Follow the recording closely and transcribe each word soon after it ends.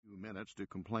minutes to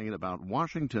complain about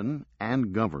Washington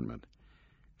and government.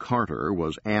 Carter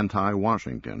was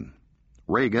anti-Washington.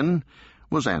 Reagan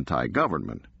was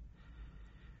anti-government.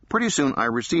 Pretty soon I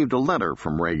received a letter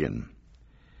from Reagan.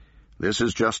 "This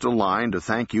is just a line to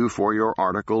thank you for your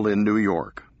article in New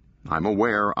York. I'm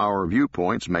aware our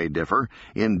viewpoints may differ.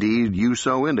 Indeed, you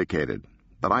so indicated.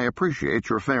 But I appreciate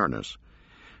your fairness.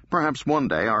 Perhaps one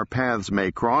day our paths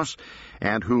may cross,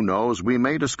 and who knows, we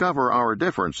may discover our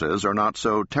differences are not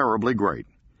so terribly great.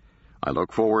 I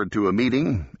look forward to a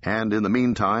meeting, and in the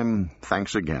meantime,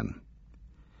 thanks again."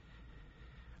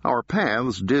 Our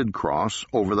paths did cross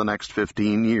over the next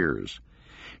 15 years.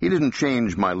 He didn't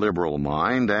change my liberal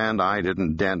mind, and I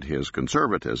didn't dent his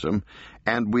conservatism,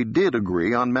 and we did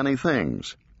agree on many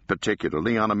things,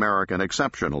 particularly on American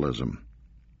exceptionalism.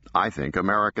 I think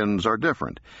Americans are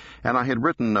different, and I had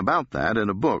written about that in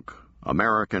a book,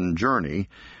 American Journey,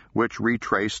 which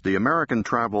retraced the American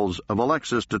travels of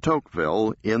Alexis de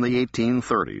Tocqueville in the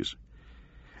 1830s.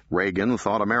 Reagan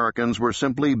thought Americans were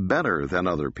simply better than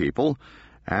other people,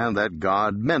 and that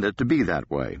God meant it to be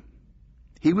that way.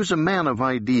 He was a man of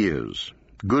ideas,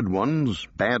 good ones,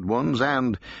 bad ones,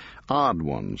 and odd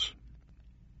ones.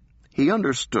 He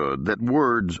understood that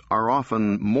words are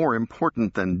often more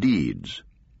important than deeds.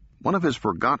 One of his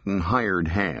forgotten hired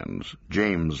hands,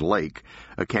 James Lake,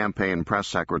 a campaign press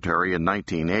secretary in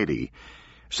 1980,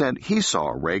 said he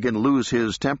saw Reagan lose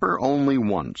his temper only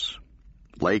once.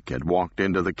 Lake had walked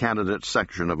into the candidates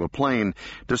section of a plane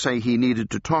to say he needed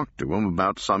to talk to him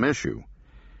about some issue.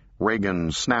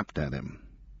 Reagan snapped at him.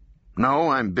 "No,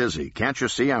 I'm busy. Can't you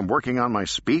see I'm working on my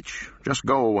speech? Just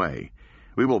go away.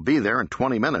 We will be there in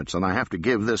 20 minutes, and I have to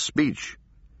give this speech."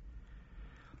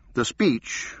 The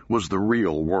speech was the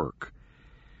real work.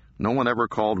 No one ever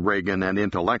called Reagan an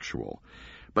intellectual,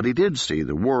 but he did see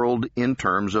the world in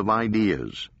terms of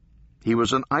ideas. He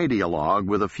was an ideologue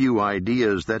with a few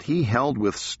ideas that he held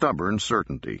with stubborn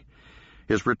certainty.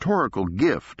 His rhetorical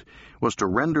gift was to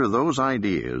render those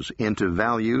ideas into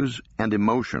values and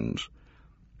emotions.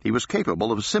 He was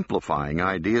capable of simplifying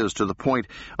ideas to the point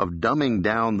of dumbing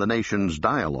down the nation's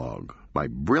dialogue by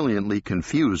brilliantly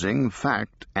confusing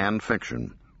fact and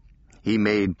fiction. He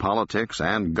made politics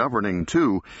and governing,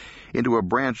 too, into a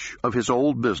branch of his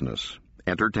old business,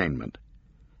 entertainment.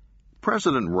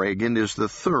 President Reagan is the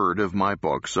third of my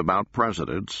books about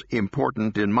presidents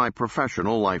important in my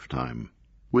professional lifetime.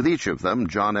 With each of them,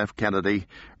 John F. Kennedy,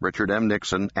 Richard M.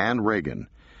 Nixon, and Reagan,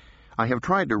 I have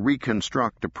tried to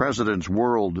reconstruct a president's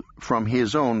world from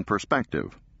his own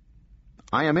perspective.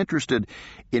 I am interested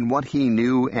in what he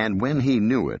knew and when he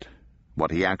knew it, what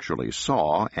he actually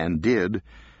saw and did,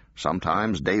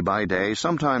 sometimes day by day,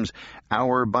 sometimes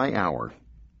hour by hour,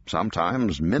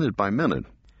 sometimes minute by minute.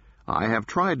 I have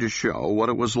tried to show what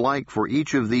it was like for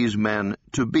each of these men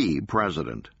to be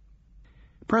president.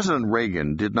 President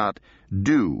Reagan did not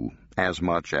do as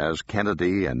much as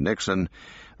Kennedy and Nixon.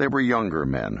 They were younger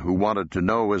men who wanted to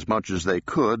know as much as they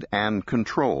could and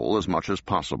control as much as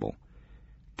possible.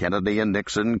 Kennedy and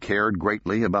Nixon cared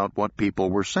greatly about what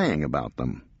people were saying about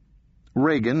them.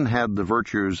 Reagan had the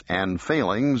virtues and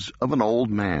failings of an old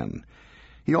man.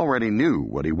 He already knew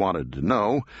what he wanted to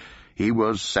know. He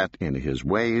was set in his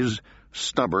ways,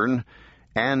 stubborn,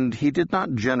 and he did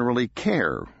not generally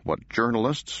care what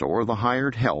journalists or the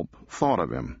hired help thought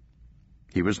of him.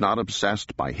 He was not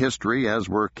obsessed by history, as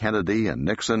were Kennedy and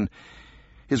Nixon.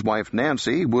 His wife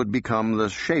Nancy would become the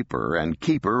shaper and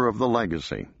keeper of the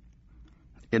legacy.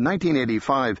 In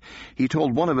 1985, he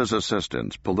told one of his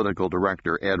assistants, political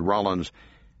director Ed Rollins,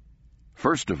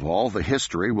 "First of all, the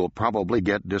history will probably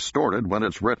get distorted when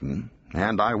it's written,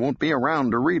 and I won't be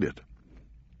around to read it."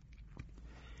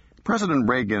 President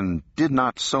Reagan did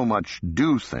not so much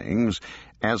do things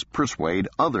as persuade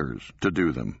others to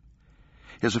do them.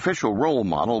 His official role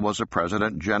model was a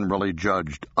president generally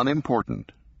judged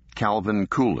unimportant, Calvin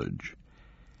Coolidge.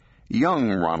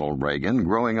 Young Ronald Reagan,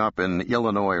 growing up in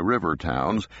Illinois river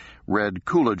towns, read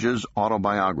Coolidge's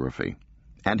autobiography,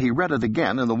 and he read it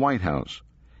again in the White House.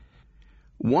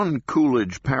 One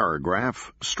Coolidge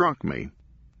paragraph struck me.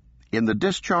 "In the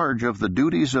discharge of the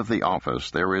duties of the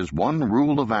office, there is one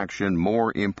rule of action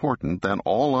more important than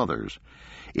all others.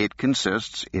 It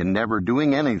consists in never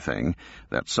doing anything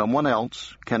that someone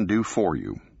else can do for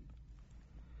you."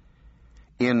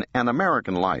 In An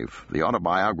American Life, the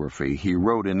autobiography he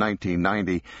wrote in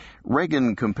 1990,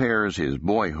 Reagan compares his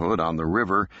boyhood on the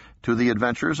river to the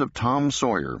adventures of Tom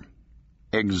Sawyer.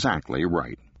 Exactly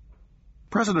right.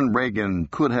 President Reagan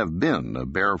could have been a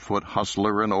barefoot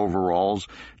hustler in overalls,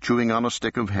 chewing on a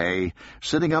stick of hay,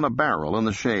 sitting on a barrel in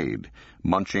the shade,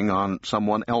 munching on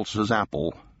someone else's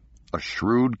apple. a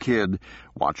shrewd kid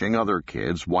watching other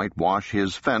kids whitewash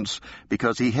his fence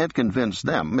because he had convinced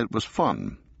them it was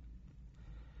fun.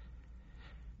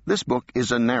 This book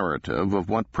is a narrative of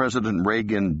what President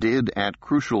Reagan did at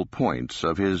crucial points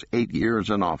of his 8 years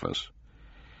in office.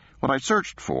 What I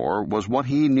searched for was what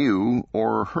he knew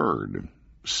or heard,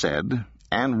 said,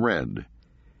 and read.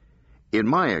 In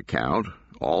my account,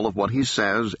 all of what he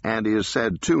says and is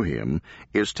said to him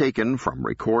is taken from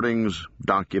recordings,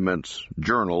 documents,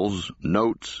 journals,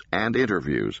 notes, and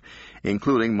interviews,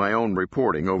 including my own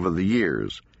reporting over the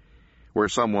years. Where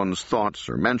someone's thoughts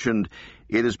are mentioned,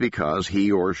 it is because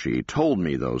he or she told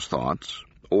me those thoughts,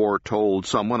 or told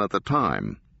someone at the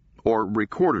time, or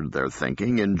recorded their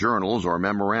thinking in journals or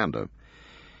memoranda.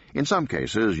 In some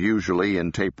cases, usually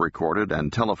in tape-recorded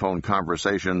and telephone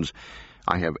conversations,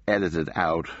 I have edited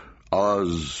out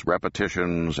uhs,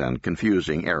 repetitions, and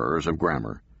confusing errors of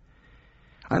grammar.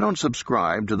 I don't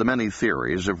subscribe to the many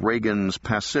theories of Reagan's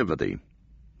passivity.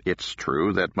 It's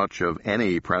true that much of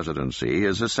any presidency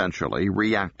is essentially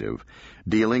reactive,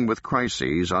 dealing with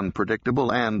crises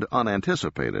unpredictable and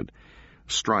unanticipated.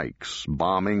 Strikes,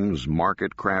 bombings,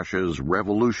 market crashes,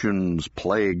 revolutions,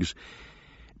 plagues.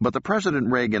 But the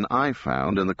President Reagan I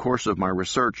found in the course of my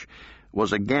research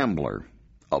was a gambler,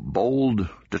 a bold,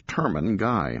 determined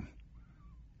guy.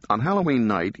 On Halloween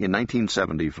night in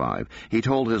 1975, he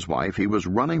told his wife he was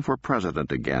running for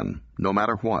president again, no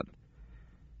matter what.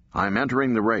 I'm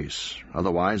entering the race,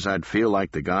 otherwise I'd feel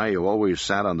like the guy who always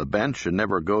sat on the bench and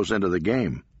never goes into the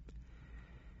game.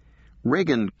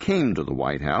 Reagan came to the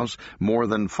White House more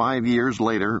than 5 years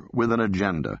later with an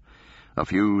agenda, a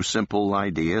few simple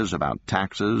ideas about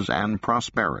taxes and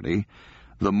prosperity,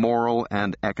 the moral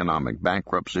and economic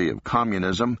bankruptcy of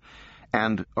communism,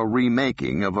 and a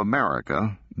remaking of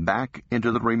America back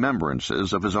into the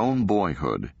remembrances of his own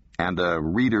boyhood and a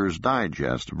Reader's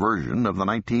Digest version of the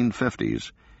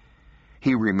 1950s.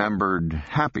 He remembered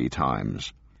happy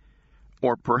times.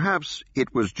 Or perhaps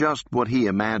it was just what he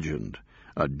imagined,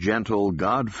 a gentle,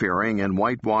 God-fearing, and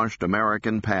whitewashed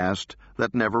American past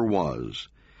that never was.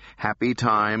 Happy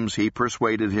times, he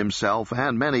persuaded himself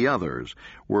and many others,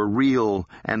 were real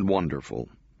and wonderful.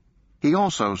 He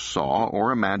also saw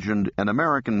or imagined an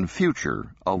American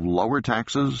future of lower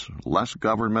taxes, less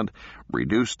government,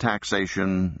 reduced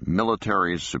taxation,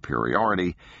 military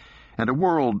superiority, and a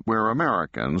world where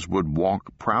Americans would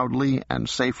walk proudly and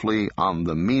safely on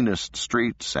the meanest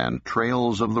streets and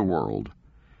trails of the world.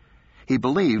 He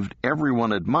believed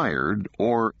everyone admired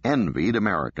or envied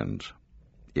Americans.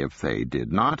 If they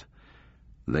did not,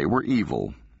 they were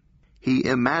evil. He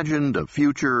imagined a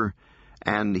future,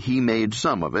 and he made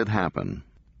some of it happen.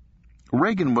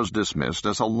 Reagan was dismissed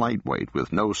as a lightweight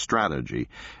with no strategy,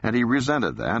 and he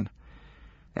resented that.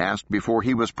 Asked before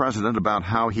he was president about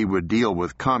how he would deal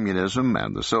with communism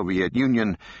and the Soviet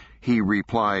Union, he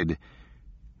replied,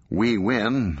 "We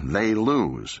win, they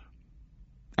lose."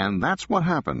 And that's what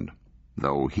happened,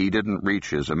 though he didn't reach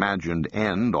his imagined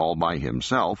end all by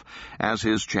himself, as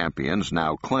his champions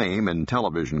now claim in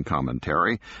television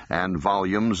commentary and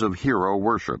volumes of hero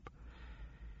worship.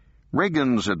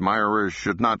 Reagan's admirers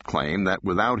should not claim that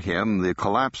without him the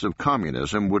collapse of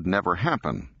communism would never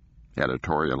happen,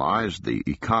 editorialized The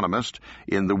Economist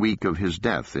in the week of his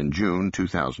death in June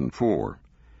 2004.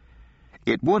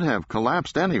 It would have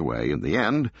collapsed anyway in the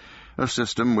end, a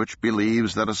system which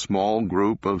believes that a small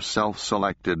group of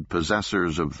self-selected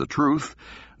possessors of the truth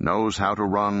knows how to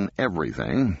run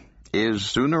everything, is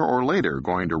sooner or later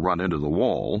going to run into the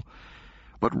wall.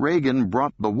 But Reagan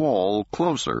brought the wall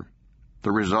closer.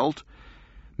 The result?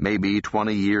 Maybe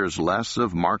 20 years less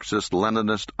of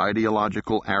Marxist-Leninist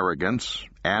ideological arrogance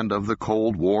and of the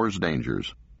Cold War's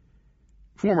dangers.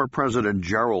 Former President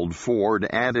Gerald Ford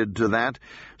added to that,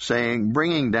 saying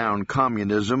bringing down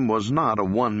communism was not a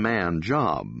one-man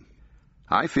job.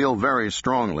 I feel very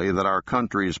strongly that our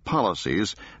country's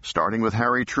policies, starting with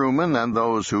Harry Truman and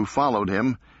those who followed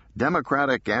him,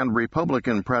 Democratic and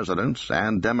Republican presidents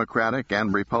and Democratic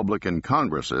and Republican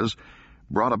Congresses,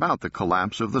 brought about the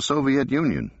collapse of the Soviet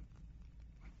Union.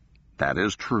 That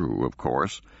is true, of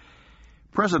course.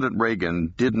 President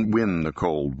Reagan didn't win the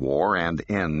Cold War and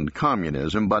end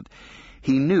communism, but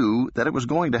he knew that it was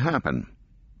going to happen.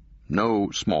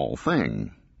 No small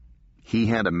thing. He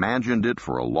had imagined it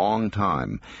for a long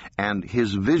time, and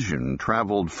his vision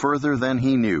traveled further than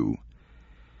he knew.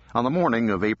 On the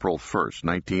morning of April 1st,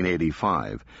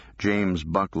 1985, James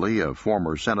Buckley, a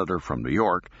former senator from New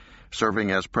York,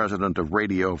 serving as president of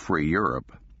Radio Free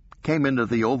Europe, came into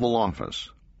the Oval Office.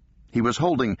 He was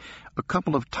holding a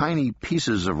couple of tiny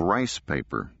pieces of rice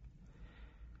paper.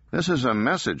 "This is a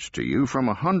message to you from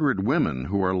 100 women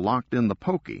who are locked in the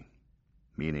pokey."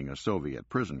 meaning a Soviet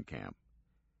prison camp.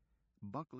 Buckley